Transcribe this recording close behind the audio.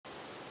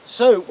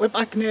So we're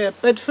back near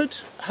Bedford,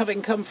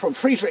 having come from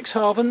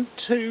Friedrichshafen,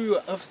 two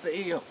of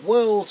the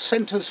world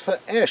centres for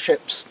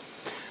airships.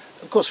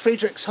 Of course,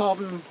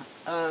 Friedrichshafen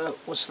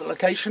was the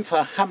location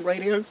for Ham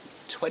Radio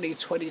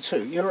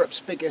 2022,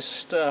 Europe's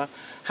biggest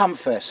ham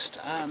fest,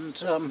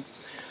 and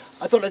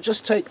I thought I'd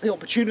just take the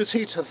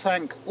opportunity to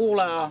thank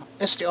all our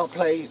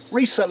SDRplay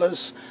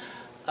resellers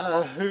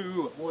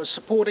who were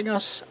supporting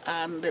us,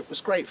 and it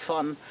was great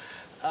fun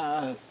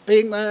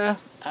being there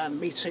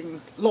and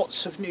meeting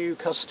lots of new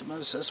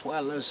customers, as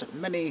well as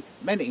many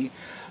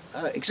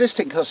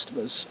existing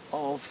customers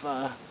of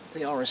the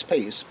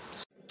RSPs.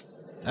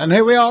 And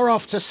here we are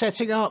after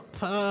setting up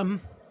on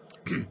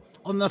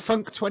the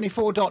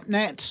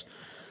Funktechnik-Dathe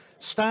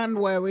stand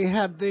where we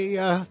had the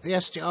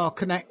SDR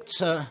Connect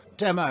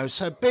demo.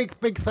 So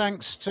big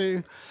thanks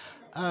to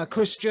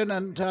Christian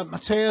and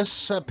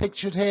Matthias,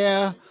 pictured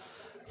here,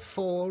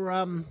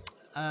 for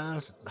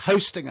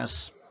hosting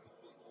us.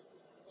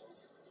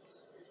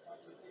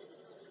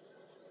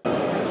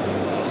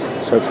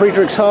 So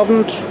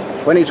Friedrichshafen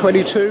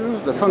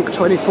 2022, the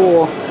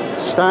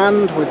Funktechnik-Dathe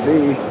stand with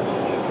the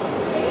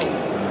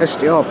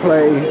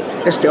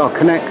SDRplay, SDR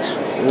Connect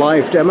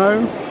live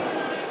demo.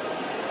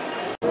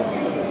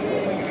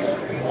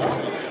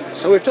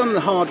 So we've done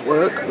the hard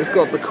work, we've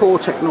got the core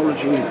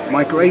technology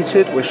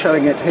migrated, we're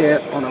showing it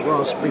here on a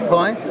Raspberry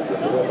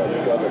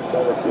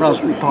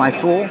Pi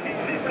 4.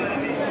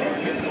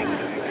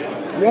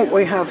 What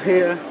we have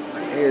here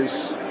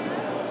is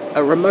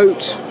a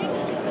remote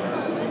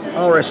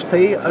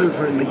RSP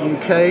over in the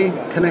UK,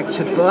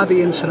 connected via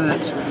the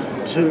internet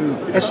to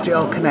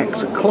SDR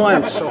Connect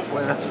client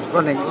software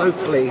running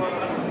locally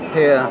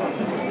here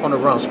on a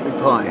Raspberry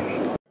Pi.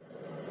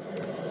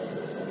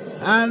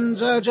 And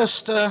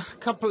just a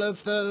couple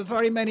of the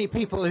very many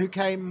people who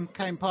came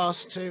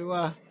past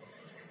to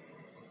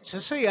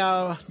see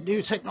our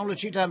new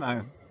technology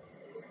demo.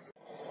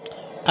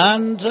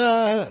 And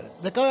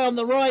the guy on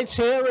the right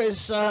here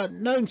is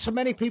known to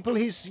many people.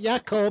 He's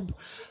Jakob,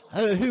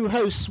 who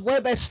hosts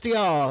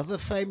WebSDR, the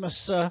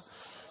famous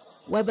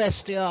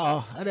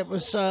WebSDR, and it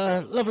was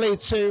lovely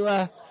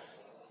to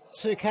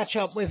catch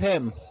up with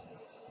him.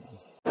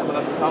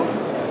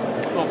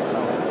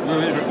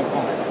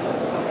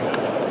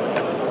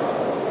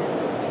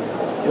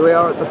 Here we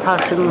are at the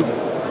Passion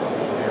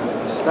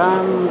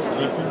stand.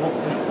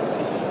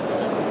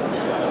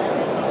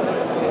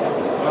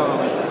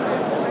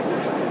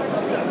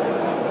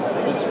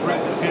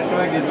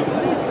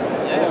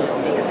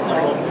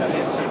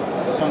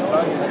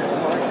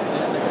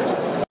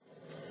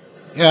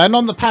 Yeah, and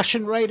on the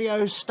Passion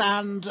Radio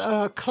stand,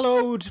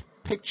 Claude,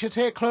 pictured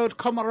here, Claude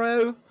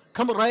Comare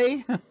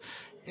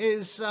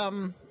is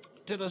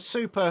did a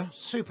super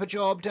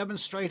job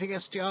demonstrating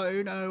SDR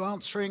Uno,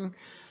 answering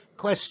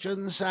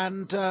questions,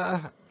 and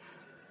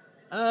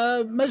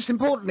most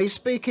importantly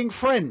speaking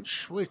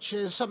French, which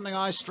is something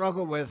I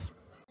struggle with.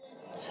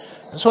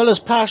 As well as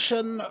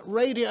Passion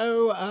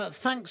Radio,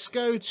 thanks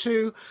go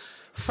to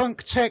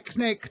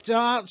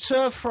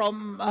Funktechnik-Dathe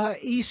from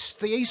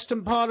the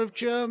eastern part of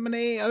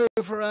Germany,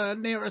 over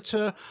nearer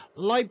to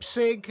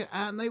Leipzig,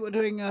 and they were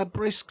doing a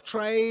brisk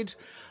trade,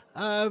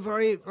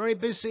 very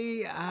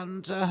busy,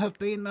 and have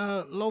been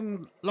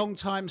long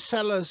time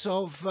sellers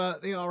of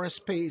the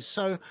RSPs.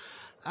 So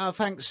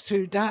thanks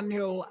to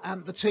Daniel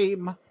and the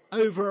team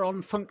over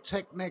on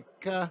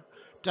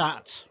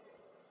Funktechnik-Dathe.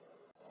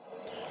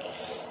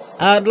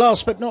 And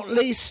last but not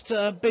least,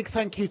 big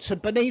thank you to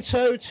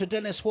Bonito, to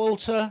Dennis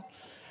Walter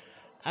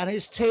and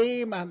his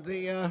team, and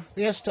the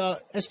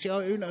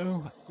SDR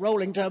Uno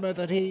rolling demo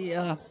that he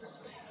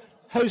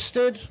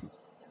hosted.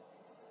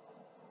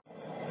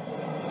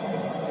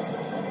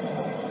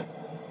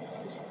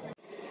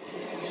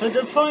 So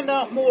to find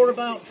out more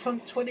about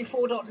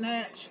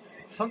Funktechnik-Dathe,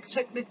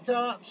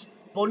 Funktechnik-Dathe,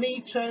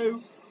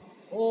 Bonito,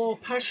 or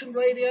Passion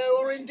Radio,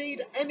 or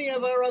indeed any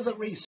of our other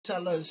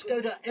resellers,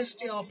 go to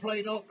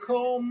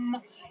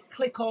SDRplay.com,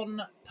 click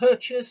on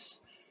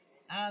purchase,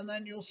 and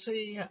then you'll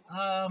see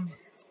a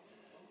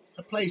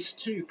place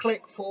to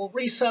click for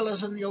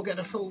resellers, and you'll get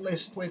a full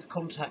list with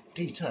contact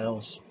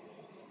details.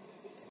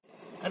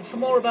 And for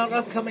more about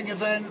upcoming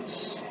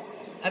events,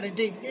 and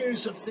indeed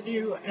news of the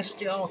new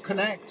SDR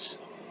Connect,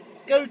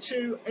 go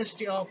to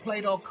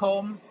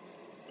SDRplay.com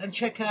and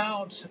check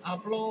out our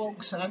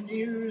blogs, our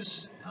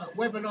news,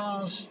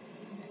 webinars,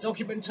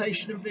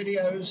 documentation and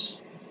videos.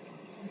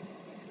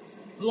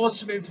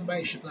 Lots of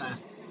information there.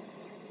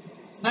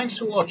 Thanks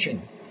for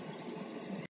watching.